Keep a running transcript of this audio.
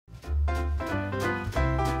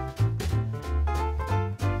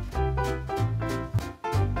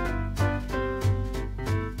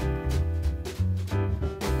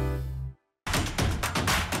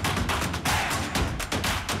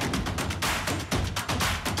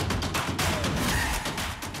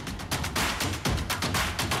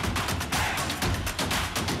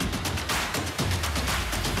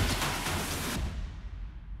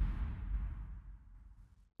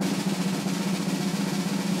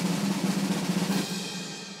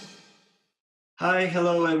Hi,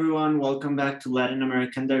 hello everyone. Welcome back to Latin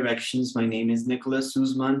American Directions. My name is Nicolás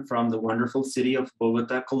Süssmann from the wonderful city of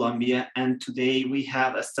Bogota, Colombia. And today we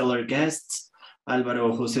have a stellar guest,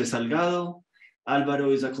 Álvaro José Salgado.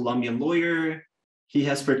 Álvaro is a Colombian lawyer. He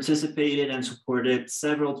has participated and supported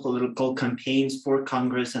several political campaigns for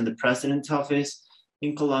Congress and the president's office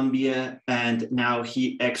in Colombia, and now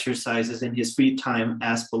he exercises in his free time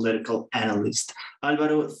as political analyst.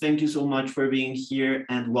 Álvaro, thank you so much for being here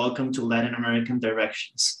and welcome to Latin American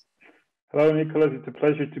Directions. Hello, Nicholas. It's a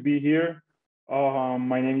pleasure to be here.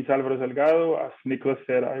 My name is Alvaro Salgado. As Nicholas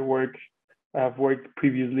said, I have worked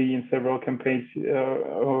previously in several campaigns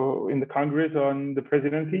in the Congress on the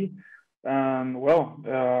presidency.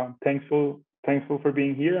 Thankful for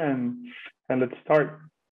being here, and let's start.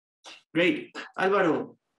 Great.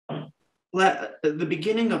 Alvaro, at the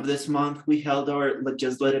beginning of this month, we held our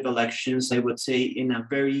legislative elections, I would say, in a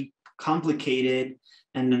very complicated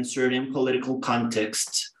and uncertain political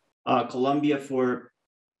context. Colombia, for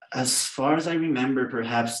as far as I remember,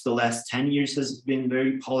 perhaps the last 10 years has been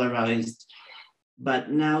very polarized.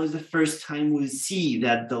 But now is the first time we see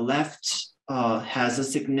that the left has a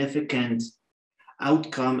significant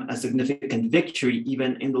outcome, a significant victory,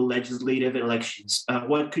 even in the legislative elections.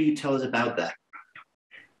 What could you tell us about that?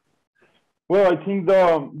 Well, I think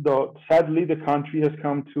sadly the country has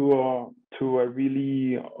come to a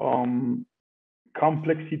really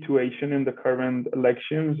complex situation in the current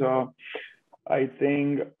elections. I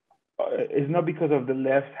think it's not because of the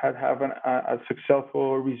left had a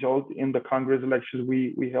successful result in the Congress elections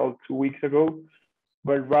we held 2 weeks ago,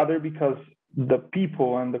 but rather because the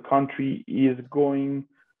people and the country is going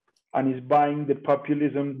and is buying the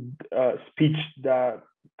populism speech that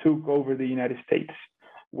took over the United States.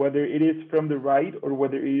 Whether it is from the right or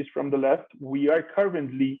whether it is from the left, we are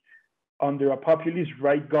currently under a populist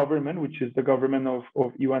right government, which is the government of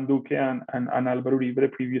Iván Duque and Álvaro Uribe, the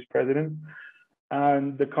previous president.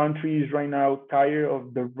 And the country is right now tired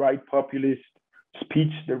of the right populist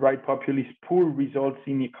speech, the right populist poor results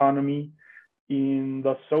in the economy, in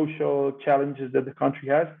the social challenges that the country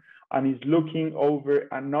has, and is looking over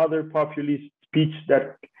another populist speech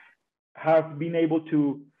that have been able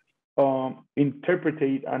to interpret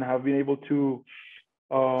and have been able to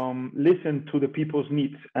listen to the people's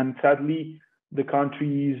needs. And sadly, the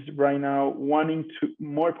country is right now wanting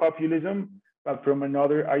more populism, but from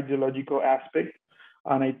another ideological aspect.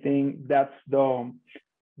 And I think that's the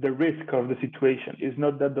risk of the situation. It's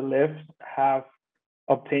not that the left have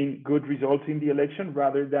obtained good results in the election,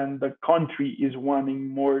 rather than the country is wanting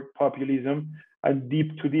more populism and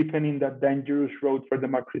deepening that dangerous road for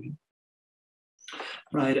democracy.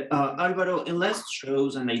 Right. Alvaro, in last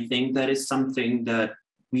shows, and I think that is something that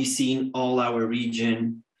we see in all our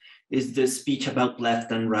region, is the speech about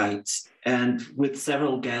left and right. And with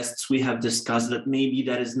several guests, we have discussed that maybe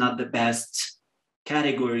that is not the best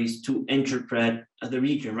categories to interpret the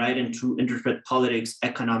region, right? And to interpret politics,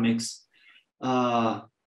 economics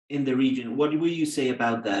in the region. What would you say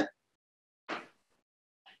about that?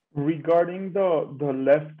 Regarding the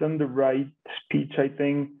left and the right speech, I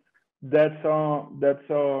think that's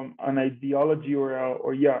an ideology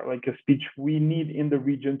or like a speech we need in the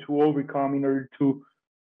region to overcome in order to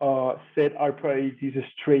set our priorities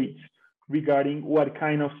straight regarding what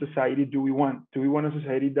kind of society do we want. Do we want a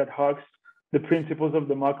society that hugs the principles of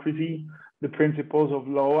democracy, the principles of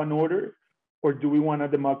law and order, or do we want a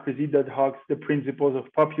democracy that hugs the principles of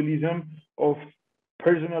populism, of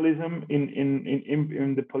personalism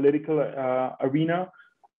in the political arena,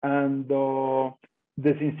 and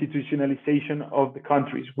disinstitutionalization of the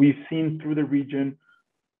countries? We've seen through the region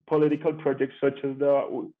political projects such as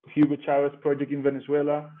the Hugo Chavez project in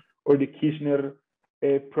Venezuela or the Kirchner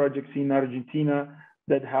projects in Argentina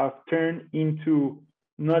that have turned into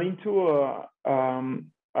not into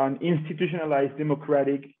an institutionalized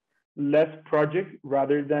democratic left project,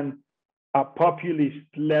 rather than a populist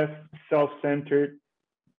left self-centered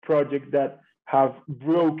project that have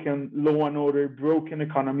broken law and order, broken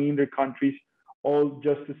economy in their countries, all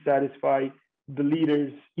just to satisfy the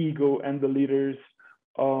leaders' ego and the leaders'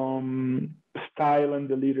 style and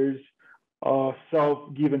the leaders'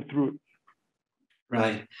 self-given truth.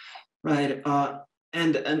 Right.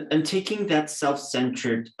 And taking that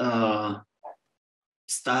self-centered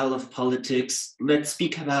style of politics, let's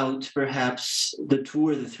speak about perhaps the 2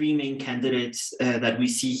 or the 3 main candidates that we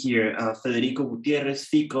see here. Federico Gutiérrez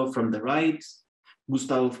Fico from the right,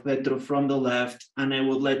 Gustavo Petro from the left, and I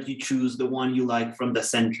would let you choose the one you like from the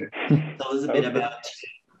center. Tell us a bit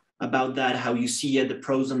about that, how you see it, the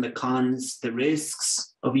pros and the cons, the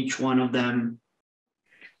risks of each one of them.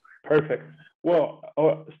 Perfect. Well,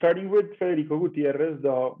 starting with Federico Gutiérrez,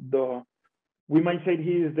 we might say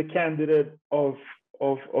he is the candidate of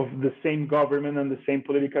the same government and the same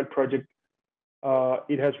political project.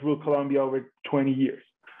 It has ruled Colombia over 20 years.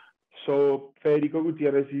 So Federico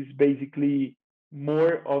Gutierrez is basically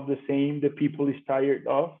more of the same the people is tired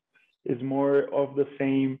of, is more of the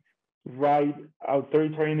same right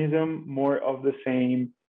authoritarianism, more of the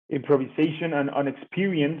same improvisation and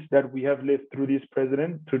unexperience that we have lived through this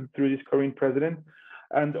president, through this current president.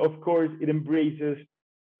 And of course, it embraces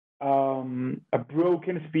a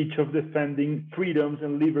broken speech of defending freedoms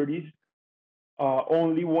and liberties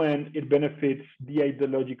only when it benefits the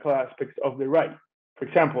ideological aspects of the right. For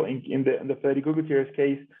example, in the Federico Gutierrez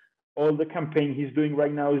case, all the campaign he's doing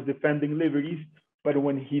right now is defending liberties, but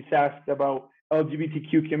when he's asked about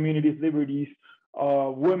LGBTQ communities' liberties,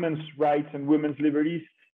 women's rights and women's liberties,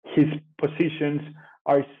 his positions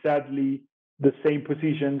are sadly the same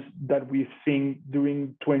positions that we've seen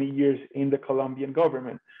during 20 years in the Colombian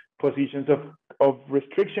government, positions of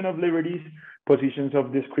restriction of liberties, positions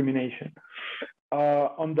of discrimination.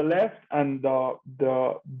 On the left, and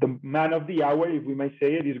the man of the hour, if we may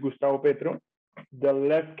say it, is Gustavo Petro. The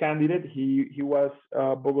left candidate, he was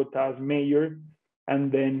Bogota's mayor,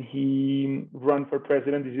 and then he ran for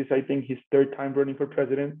president. This is, I think, his third time running for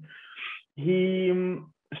president. He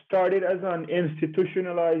started as an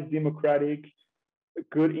institutionalized, democratic,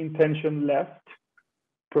 good-intentioned left,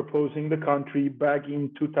 proposing the country back in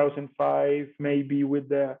 2005, maybe with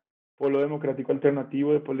the Polo Democrático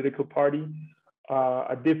Alternativo, the political party,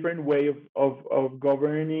 a different way of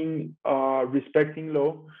governing, respecting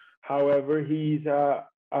law. However, he's a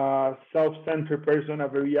self-centered person, a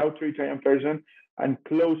very authoritarian person, and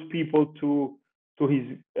close people to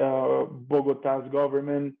his Bogota's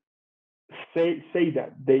government say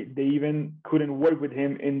that they even couldn't work with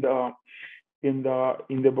him in the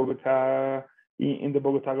Bogota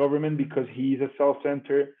government because he's a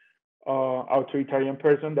self-centered authoritarian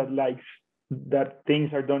person that likes that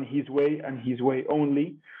things are done his way and his way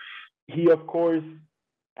only. He, of course,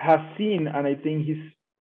 has seen, and I think his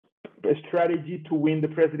strategy to win the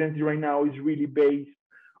presidency right now is really based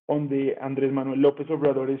on the Andrés Manuel López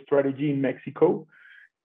Obrador strategy in Mexico.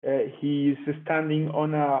 He's standing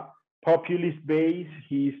on a populist base.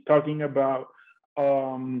 He's talking about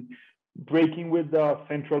breaking with the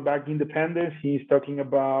central bank independence. He's talking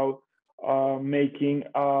about making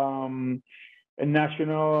a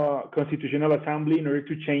national constitutional assembly in order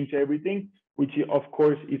to change everything, which of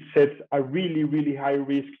course it sets a really, really high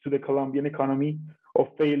risk to the Colombian economy of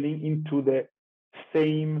failing into the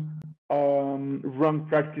same wrong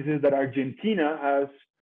practices that Argentina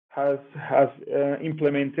has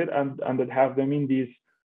implemented and that have them in this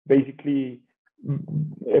basically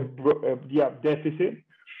deficit.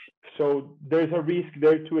 So there's a risk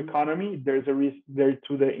there to economy. There's a risk there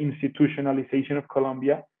to the institutionalization of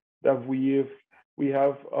Colombia that we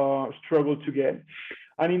have struggled to get.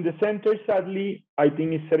 And in the center, sadly, I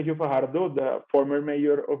think it's Sergio Fajardo, the former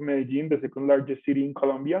mayor of Medellin, the second largest city in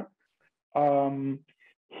Colombia.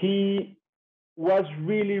 He was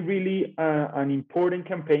really, really an important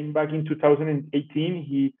campaign back in 2018.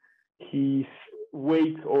 He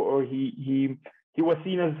was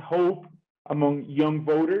seen as hope among young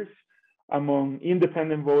voters, among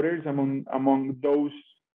independent voters, among those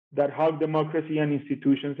that hug democracy and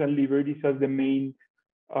institutions and liberties as the main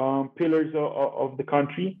pillars of the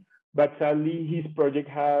country. But sadly, his project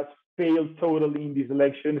has failed totally in these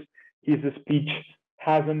elections. His speech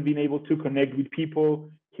hasn't been able to connect with people.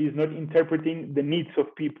 He's not interpreting the needs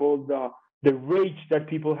of people, the rage that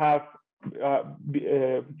people have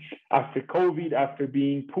after COVID, after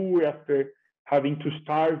being poor, after having to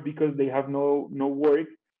starve because they have no work.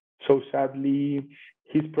 So sadly,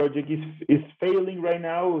 his project is failing right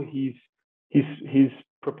now. His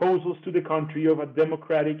proposals to the country of a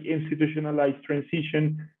democratic, institutionalized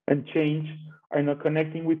transition and change are not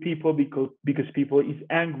connecting with people because people is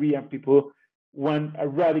angry and people want a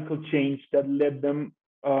radical change that let them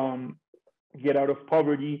get out of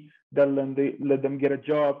poverty, that let them get a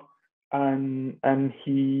job, and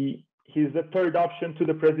he's the third option to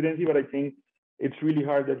the presidency, but I think it's really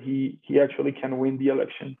hard that he actually can win the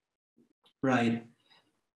election. Right.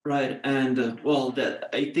 And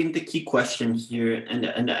I think the key question here,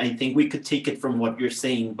 and I think we could take it from what you're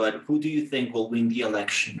saying, but who do you think will win the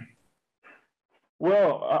election?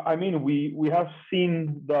 Well, I mean, we have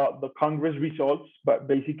seen the Congress results, but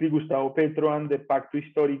basically Gustavo Petro and the Pacto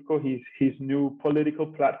Histórico, his new political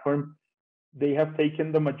platform, they have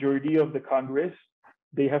taken the majority of the Congress.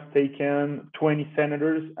 They have taken 20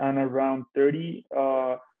 senators and around 30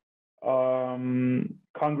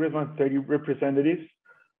 congressmen, 30 representatives.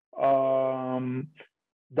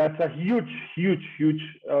 that's a huge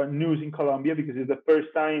news in Colombia, because it's the first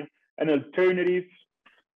time an alternative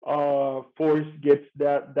force gets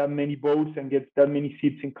that many votes and gets that many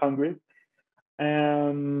seats in Congress.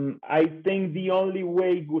 I think the only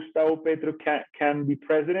way Gustavo Petro can be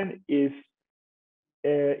president is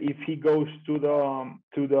if he goes to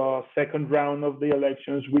the second round of the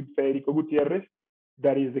elections with Federico Gutierrez,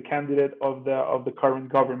 that is the candidate of the current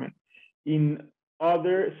government. In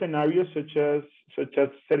other scenarios, such as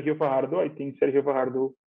Sergio Fajardo, I think Sergio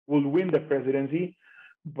Fajardo will win the presidency.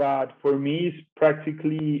 But for me, it's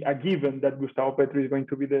practically a given that Gustavo Petro is going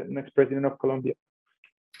to be the next president of Colombia.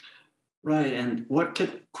 Right, and what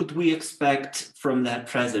could we expect from that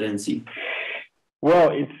presidency?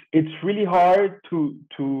 Well, it's really hard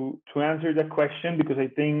to answer that question, because I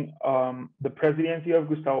think the presidency of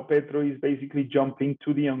Gustavo Petro is basically jumping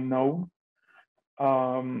to the unknown.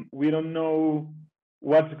 We don't know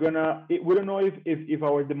what's gonna. We don't know if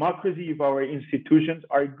our democracy, if our institutions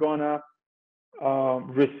are gonna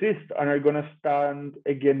resist and are gonna stand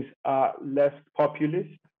against left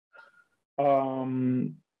populists.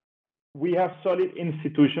 We have solid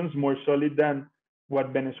institutions, more solid than what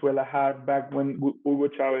Venezuela had back when Hugo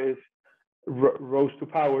Chavez rose to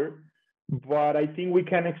power. But I think we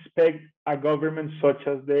can expect a government such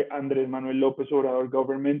as the Andrés Manuel López Obrador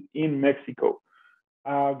government in Mexico,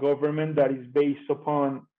 a government that is based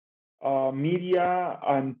upon media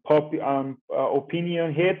and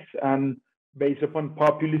opinion hits, and based upon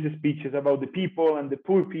populist speeches about the people and the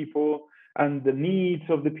poor people and the needs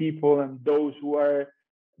of the people and those who are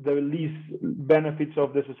the least benefits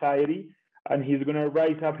of the society. And he's going to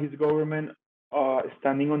rise up his government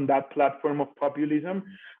standing on that platform of populism,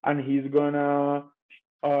 and he's going to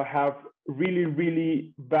have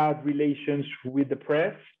really bad relations with the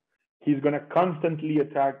press. He's going to constantly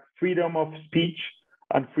attack freedom of speech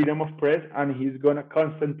and freedom of press, and he's going to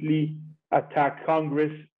constantly attack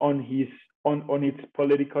Congress on its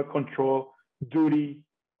political control duty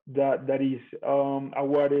that is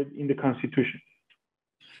awarded in the Constitution.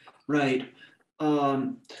 Right.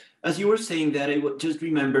 As you were saying that, I just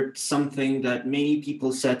remembered something that many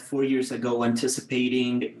people said 4 years ago,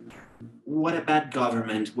 anticipating what a bad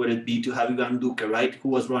government would it be to have Iván Duque, right, who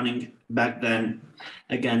was running back then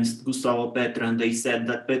against Gustavo Petro, and they said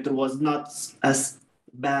that Petro was not as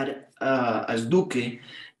bad as Duque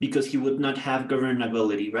because he would not have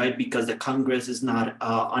governability, right, because the Congress is not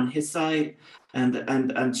on his side,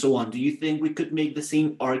 and so on. Do you think we could make the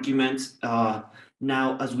same argument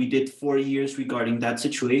now as we did 4 years regarding that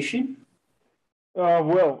situation?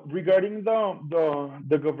 Well, regarding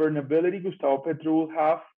the governability Gustavo Petro will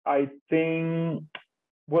have, I think,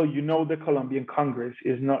 well, the Colombian Congress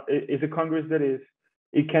is a Congress that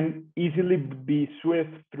it can easily be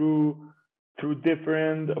swift through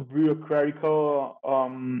different bureaucratical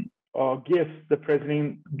gifts the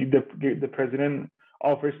president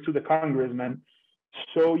offers to the congressman.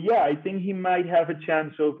 So yeah, I think he might have a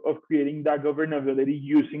chance of creating that governability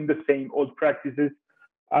using the same old practices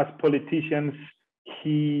as politicians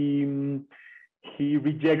he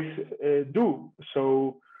rejects do.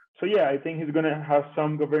 So yeah, I think he's gonna have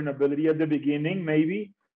some governability at the beginning,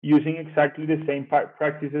 maybe using exactly the same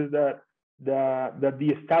practices that the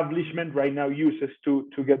establishment right now uses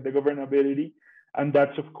to get the governability, and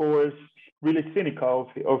that's of course really cynical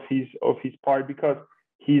of his part, because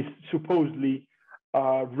he's supposedly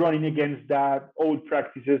running against that old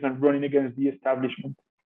practices and running against the establishment.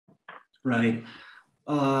 Right.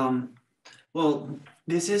 Well,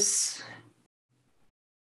 this is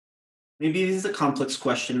a complex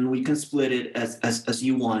question. We can split it as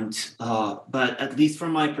you want, but at least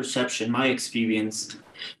from my perception, my experience,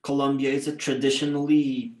 Colombia is a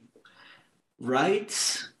traditionally right,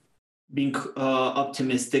 being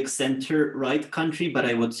optimistic, center right country, but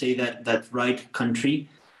I would say that right country.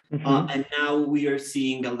 Mm-hmm. And now we are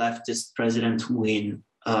seeing a leftist president win.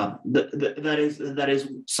 That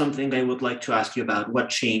is something I would like to ask you about. What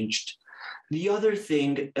changed? The other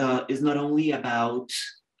thing is not only about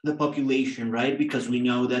the population, right? Because we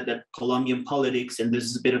know that Colombian politics, and this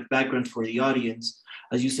is a bit of background for the audience,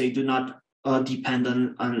 as you say, do not depend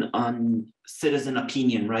on citizen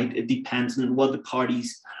opinion, right? It depends on what the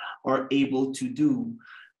parties are able to do.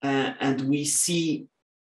 And we see,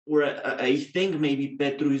 or I think maybe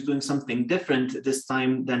Petro is doing something different this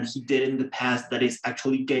time than he did in the past that is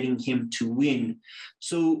actually getting him to win.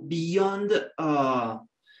 So beyond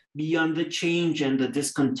the change and the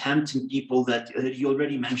discontent in people that you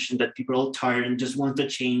already mentioned, that people are all tired and just want to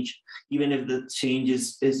change, even if the change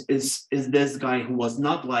is this guy who was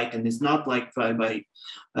not liked and is not liked by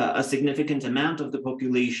a significant amount of the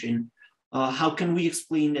population. How can we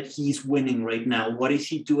explain that he's winning right now? What is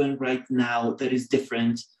he doing right now that is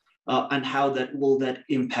different? And how will that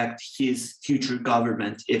impact his future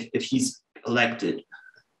government if he's elected?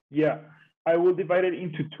 Yeah, I will divide it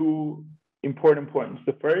into two important points.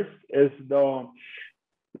 The first is the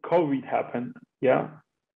COVID happened. Yeah,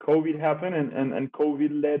 COVID happened, and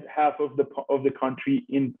COVID led half of the country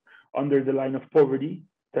in under the line of poverty.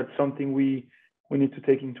 That's something we need to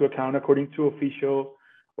take into account. According to official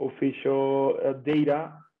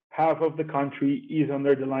data, half of the country is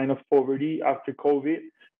under the line of poverty after COVID.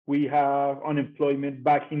 We have unemployment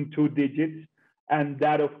back in 2 digits, and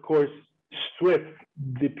that, of course, swift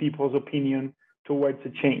the people's opinion towards a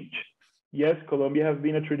change. Yes, Colombia has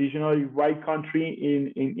been a traditionally right country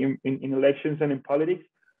in elections and in politics,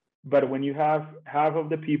 but when you have half of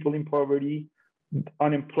the people in poverty,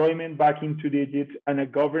 unemployment back in 2 digits, and a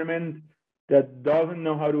government that doesn't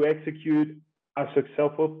know how to execute a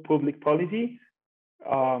successful public policy,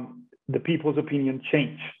 the people's opinion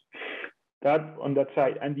change. That on that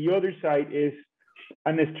side. And the other side is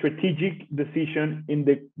a strategic decision in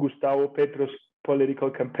the Gustavo Petro's political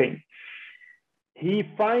campaign. He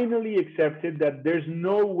finally accepted that there's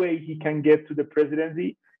no way he can get to the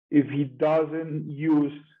presidency if he doesn't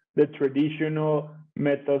use the traditional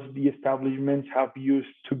methods the establishments have used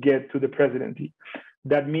to get to the presidency.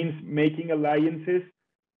 That means making alliances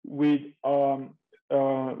with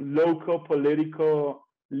local political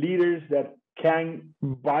leaders that can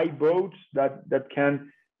buy votes, that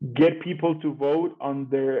can get people to vote on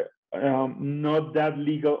their not that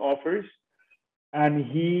legal offers. And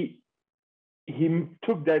he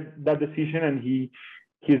took that decision, and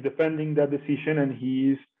he's defending that decision, and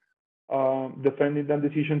he's defending that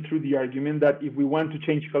decision through the argument that if we want to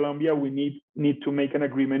change Colombia, we need to make an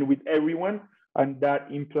agreement with everyone, and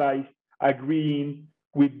that implies agreeing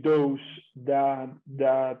with those that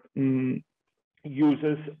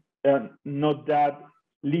uses not that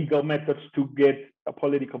legal methods to get a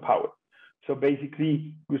political power. So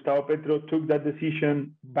basically, Gustavo Petro took that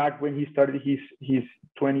decision back when he started his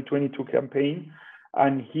 2022 campaign,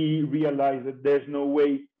 and he realized that there's no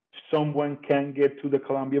way someone can get to the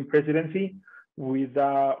Colombian presidency with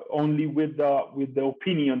only with the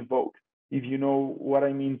opinion vote. If you know what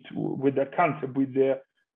I mean with that concept, with the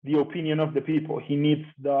opinion of the people. He needs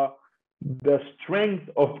the strength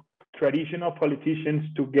of traditional politicians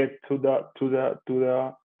to get to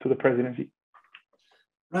the presidency.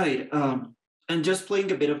 Right. And just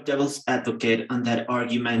playing a bit of devil's advocate on that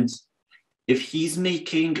argument, if he's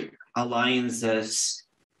making alliances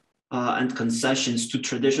and concessions to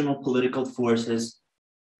traditional political forces,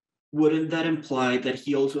 wouldn't that imply that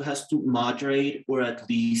he also has to moderate, or at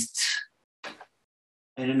least,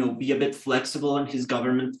 I don't know, be a bit flexible in his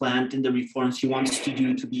government plan and the reforms he wants to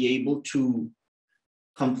do to be able to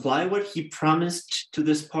comply what he promised to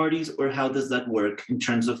these parties? Or how does that work in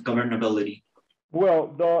terms of governability?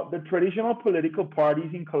 Well, the traditional political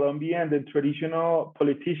parties in Colombia and the traditional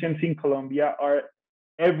politicians in Colombia are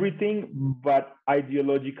everything but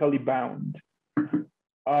ideologically bound.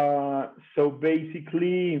 So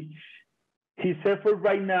basically, his effort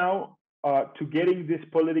right now to getting this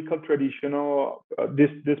political traditional,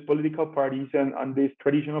 this political parties and these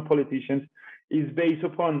traditional politicians is based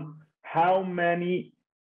upon how many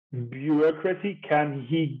bureaucracy can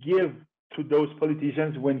he give to those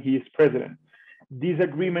politicians when he is president. These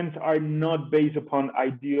agreements are not based upon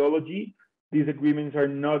ideology. These agreements are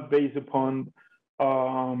not based upon,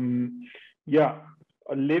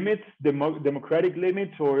 limits, democratic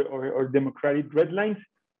limits or democratic red lines.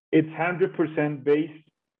 It's 100% based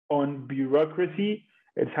on bureaucracy.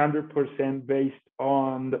 It's 100% based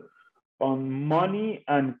on money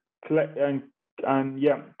and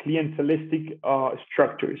clientelistic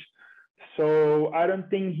structures. So I don't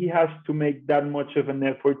think he has to make that much of an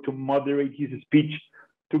effort to moderate his speech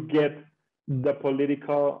to get the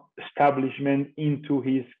political establishment into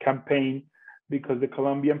his campaign, because the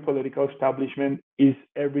Colombian political establishment is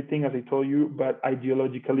everything, as I told you, but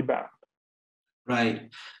ideologically bound. Right.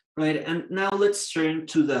 And now let's turn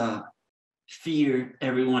to the fear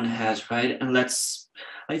everyone has, right? And let's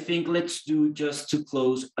do, just to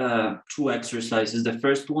close, two exercises. The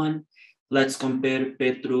first one, let's compare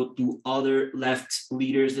Petro to other left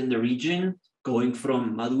leaders in the region, going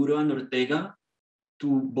from Maduro and Ortega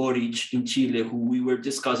to Boric in Chile, who we were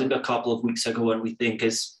discussing a couple of weeks ago, and we think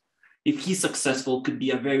is, if he's successful, could be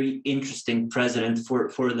a very interesting president for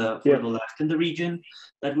the left in the region.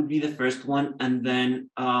 That would be the first one. And then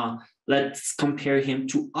let's compare him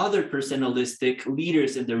to other personalistic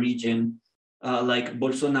leaders in the region, like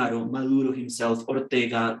Bolsonaro, Maduro himself,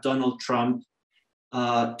 Ortega, Donald Trump.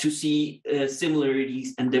 to see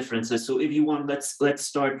similarities and differences. So if you want, let's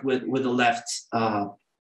start with the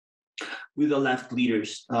left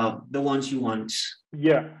leaders, the ones you want.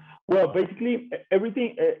 Yeah. Well, basically,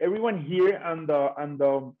 everyone here and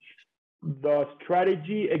the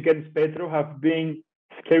strategy against Petro have been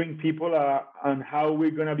scaring people on how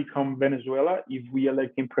we're gonna become Venezuela if we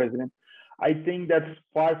elect him president. I think that's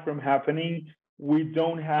far from happening. We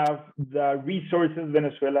don't have the resources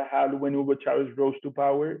Venezuela had when Hugo Chavez rose to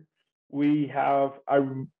power. We have a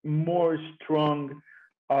more strong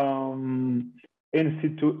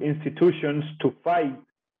institutions to fight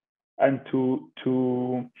and to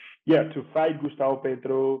fight Gustavo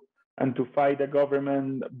Petro and to fight a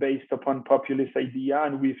government based upon populist idea.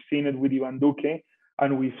 And we've seen it with Ivan Duque,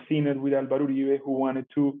 and we've seen it with Álvaro Uribe, who wanted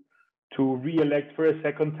to re-elect for a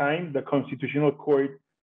second time. The Constitutional Court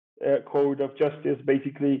of Justice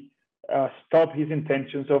basically stopped his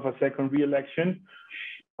intentions of a second re-election.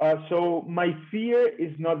 So my fear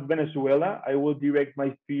is not Venezuela. I will direct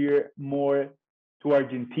my fear more to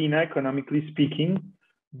Argentina, economically speaking.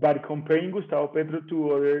 But comparing Gustavo Petro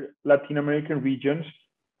to other Latin American regions,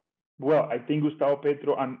 well, I think Gustavo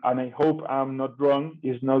Petro, and I hope I'm not wrong,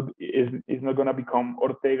 is not going to become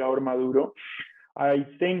Ortega or Maduro. I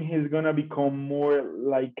think he's going to become more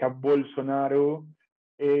like a Bolsonaro,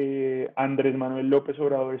 Andrés Manuel López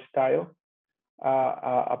Obrador style,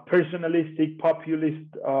 a personalistic, populist,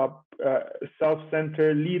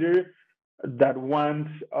 self-centered leader that wants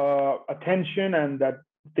attention and that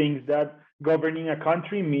thinks that governing a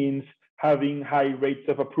country means having high rates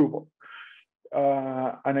of approval.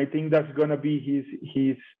 And I think that's going to be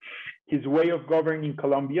his way of governing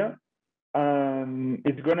Colombia.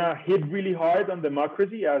 It's going to hit really hard on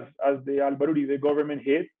democracy as the Álvaro Uribe government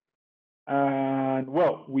hit. And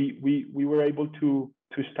well, we were able to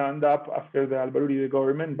stand up after the Álvaro Uribe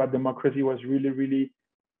government, but democracy was really, really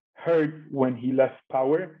hurt when he left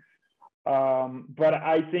power. But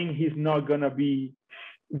I think he's not going to be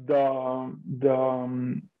the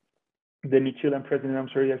Chilean president. I'm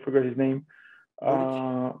sorry, I forgot his name.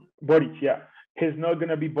 Boric, yeah. He's not going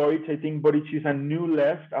to be Boric. I think Boric is a new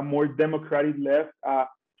left, a more democratic left, a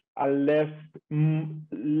left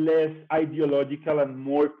less ideological and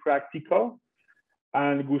more practical.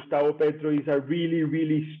 And Gustavo Petro is a really,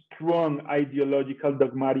 really strong ideological,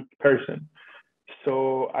 dogmatic person.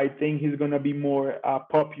 So I think he's going to be more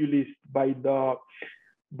populist by the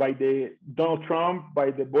Donald Trump,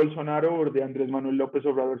 by the Bolsonaro or the Andrés Manuel López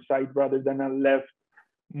Obrador side, rather than a left,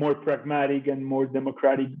 more pragmatic and more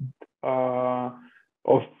democratic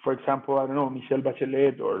of, for example, I don't know, Michelle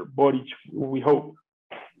Bachelet or Boric, we hope.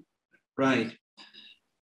 Right.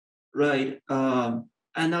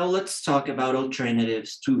 And now let's talk about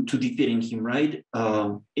alternatives to defeating him, right?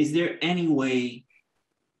 Is there any way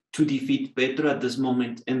to defeat Petro at this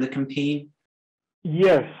moment in the campaign?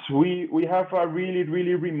 Yes, we have a really,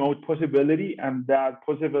 really remote possibility, and that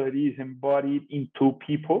possibility is embodied in two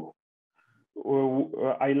people.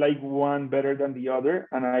 I like one better than the other,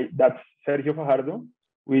 and that's Sergio Fajardo,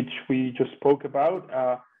 which we just spoke about,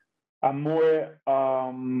 a more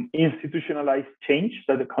institutionalized change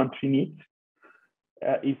that the country needs.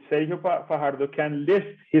 If Sergio Fajardo can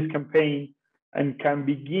lift his campaign and can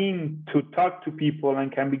begin to talk to people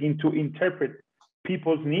and can begin to interpret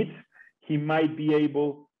people's needs, he might be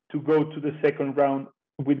able to go to the second round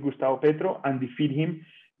with Gustavo Petro and defeat him,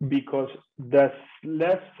 because the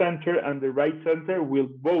left center and the right center will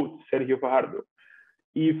vote Sergio Fajardo.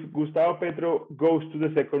 If Gustavo Petro goes to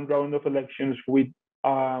the second round of elections with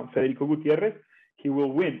Federico Gutiérrez, he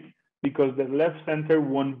will win, because the left center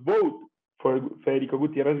won't vote for Federico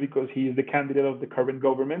Gutiérrez because he is the candidate of the current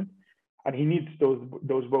government and he needs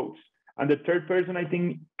those votes. And the third person I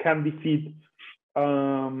think can defeat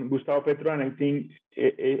Gustavo Petro, and I think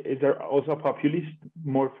is also a populist,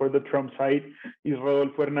 more for the Trump side, is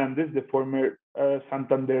Rodolfo Hernández, the former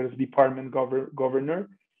Santander's department governor.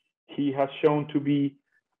 He has shown to be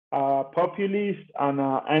a populist and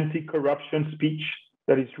an anti-corruption speech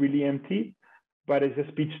that is really empty, but it's a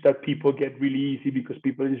speech that people get really easy because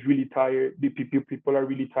people are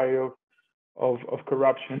really tired of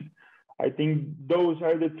corruption. I think those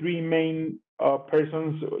are the three main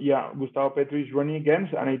persons, Gustavo Petro is running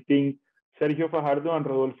against, and I think Sergio Fajardo and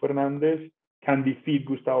Rodolfo Hernández can defeat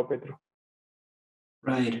Gustavo Petro.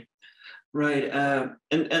 Right.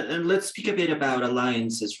 And let's speak a bit about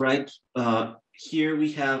alliances, right? Here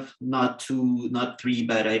we have not three,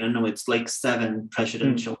 but I don't know, it's like 7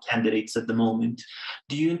 presidential candidates at the moment.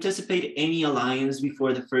 Do you anticipate any alliance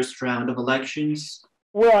before the first round of elections?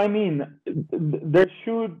 Well, I mean, there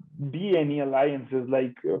should be any alliances,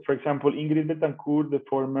 like, for example, Ingrid Betancourt, the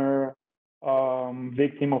former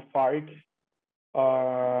victim of FARC,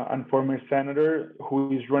 and former senator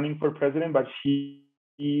who is running for president, but she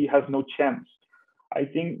has no chance. I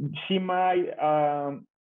think she might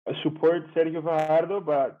support Sergio Fajardo,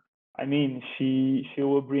 but I mean, she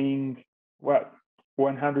will bring what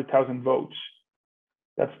 100,000 votes.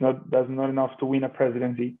 That's not enough to win a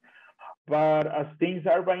presidency. But as things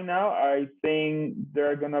are right now, I think there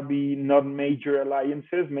are gonna be not major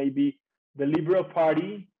alliances. Maybe the Liberal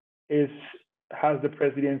Party has the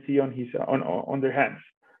presidency on their hands.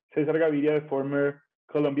 Cesar Gaviria, the former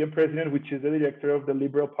Colombian president, which is the director of the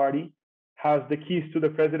Liberal Party, has the keys to the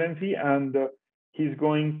presidency, and he's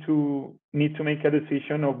going to need to make a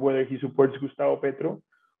decision of whether he supports Gustavo Petro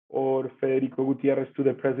or Federico Gutiérrez to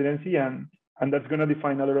the presidency, and that's going to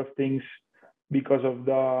define a lot of things because of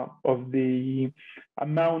the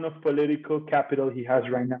amount of political capital he has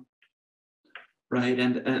right now. Right,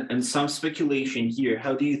 and some speculation here.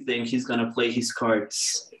 How do you think he's going to play his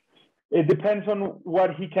cards? It depends on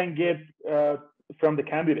what he can get from the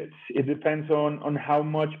candidates. It depends on how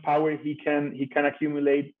much power he can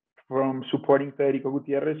accumulate from supporting Federico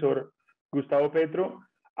Gutiérrez or Gustavo Petro.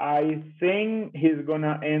 I think he's going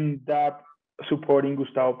to end up supporting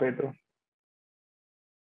Gustavo Petro.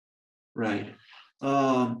 Right.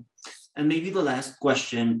 And maybe the last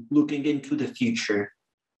question, looking into the future.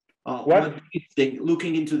 What do you think,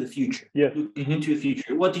 looking into the future? Yes. Into the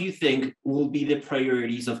future, what do you think will be the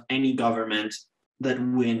priorities of any government that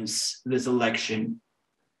wins this election?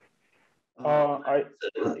 Go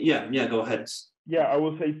ahead. Yeah, I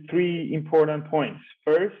will say 3 important points.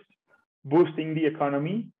 First, boosting the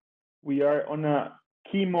economy. We are on a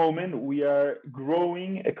key moment. We are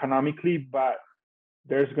growing economically, but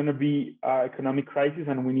there's going to be an economic crisis,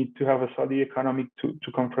 and we need to have a solid economy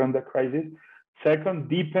to confront that crisis. Second,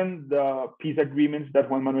 deepen the peace agreements that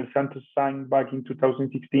Juan Manuel Santos signed back in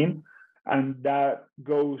 2016, and that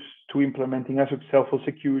goes to implementing a successful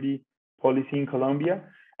security policy in Colombia.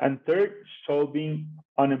 And third, solving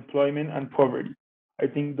unemployment and poverty. I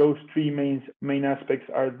think those 3 main aspects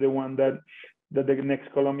are the one that the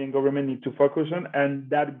next Colombian government needs to focus on, and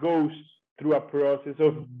that goes through a process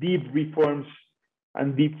of deep reforms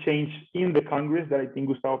and deep change in the Congress that I think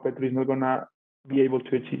Gustavo Petro is not going to be able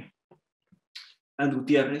to achieve. And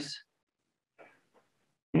Gutierrez?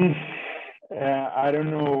 I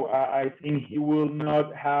don't know. I think he will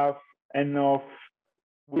not have enough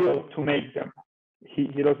will to make them.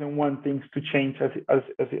 He doesn't want things to change as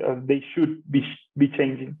they should be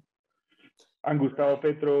changing. And Gustavo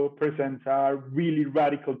Petro presents a really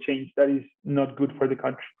radical change that is not good for the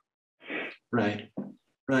country. Right.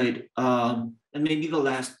 And maybe the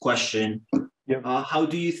last question. Yep. How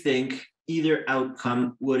do you think either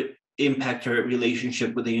outcome would impact our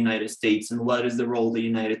relationship with the United States, and what is the role the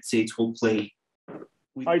United States will play?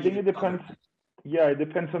 I think it depends. Yeah, it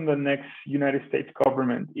depends on the next United States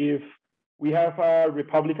government. If we have a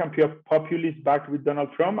Republican populist backed with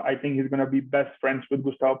Donald Trump, I think he's going to be best friends with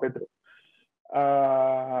Gustavo Petro,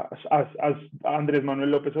 as Andrés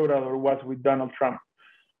Manuel López Obrador was with Donald Trump.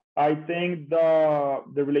 I think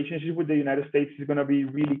the relationship with the United States is going to be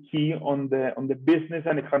really key on the business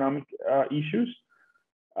and economic issues.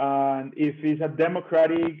 And if it's a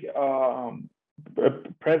Democratic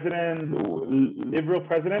president, liberal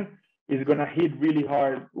president, is going to hit really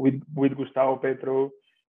hard with Gustavo Petro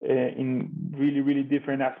in really, really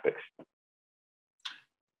different aspects.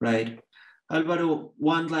 Right. Alvaro,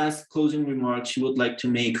 one last closing remarks you would like to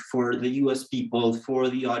make for the US people, for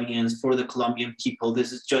the audience, for the Colombian people.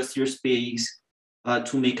 This is just your space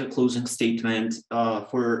to make a closing statement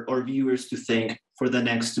for our viewers to think for the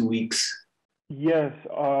next 2 weeks. Yes,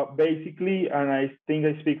 basically, and I think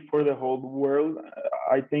I speak for the whole world,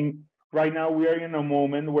 I think right now we are in a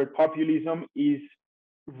moment where populism is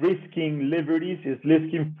risking liberties, is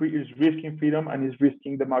risking freedom, and is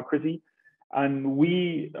risking democracy. And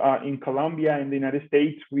we in Colombia, in the United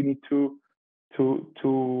States, we need to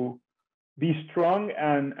be strong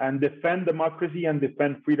and defend democracy and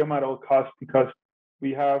defend freedom at all costs, because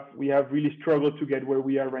we have really struggled to get where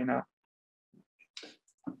we are right now.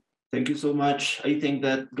 Thank you so much. I think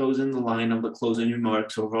that goes in the line of the closing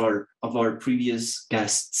remarks of our previous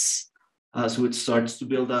guests. So it starts to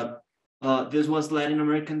build up. This was Latin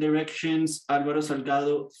American Directions. Alvaro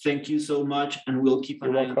Salgado, thank you so much, and we'll keep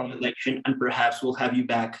an eye on the election, and perhaps we'll have you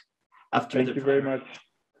back after the. Thank you very much.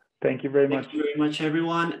 Thank you very much. Thank you very much,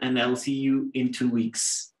 everyone, and I'll see you in 2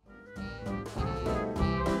 weeks.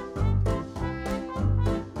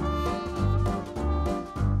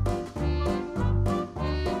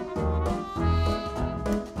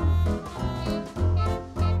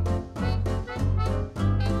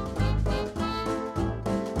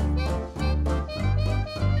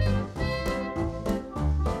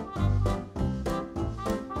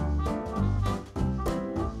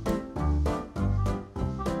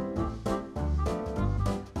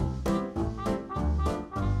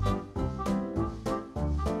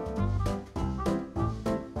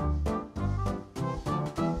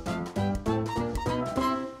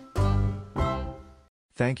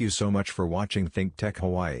 Thank you so much for watching ThinkTech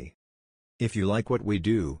Hawaii. If you like what we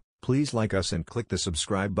do, please like us and click the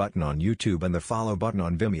subscribe button on YouTube and the follow button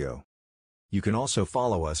on Vimeo. You can also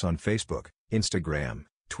follow us on Facebook, Instagram,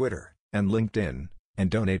 Twitter, and LinkedIn,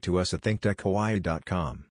 and donate to us at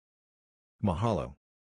thinktechhawaii.com. Mahalo.